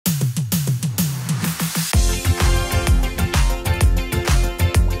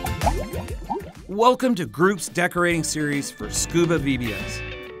Welcome to Group's decorating series for Scuba VBS.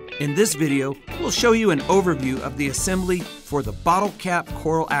 In this video, we'll show you an overview of the assembly for the bottle cap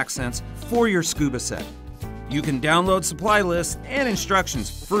coral accents for your scuba set. You can download supply lists and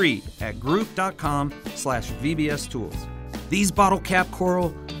instructions free at group.com/VBS tools. These bottle cap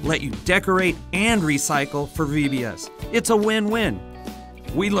coral let you decorate and recycle for VBS. It's a win-win.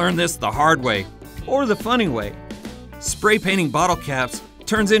 We learned this the hard way, or the funny way. Spray painting bottle caps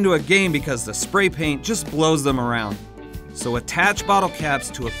turns into a game because the spray paint just blows them around. So attach bottle caps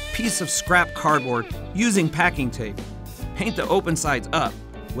to a piece of scrap cardboard using packing tape. Paint the open sides up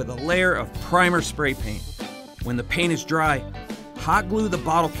with a layer of primer spray paint. When the paint is dry, hot glue the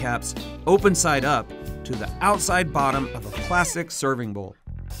bottle caps open side up to the outside bottom of a plastic serving bowl.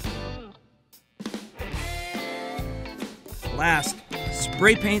 Last,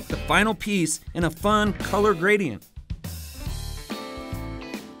 spray paint the final piece in a fun color gradient.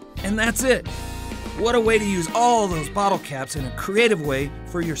 And that's it! What a way to use all those bottle caps in a creative way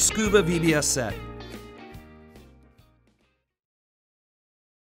for your Scuba VBS set.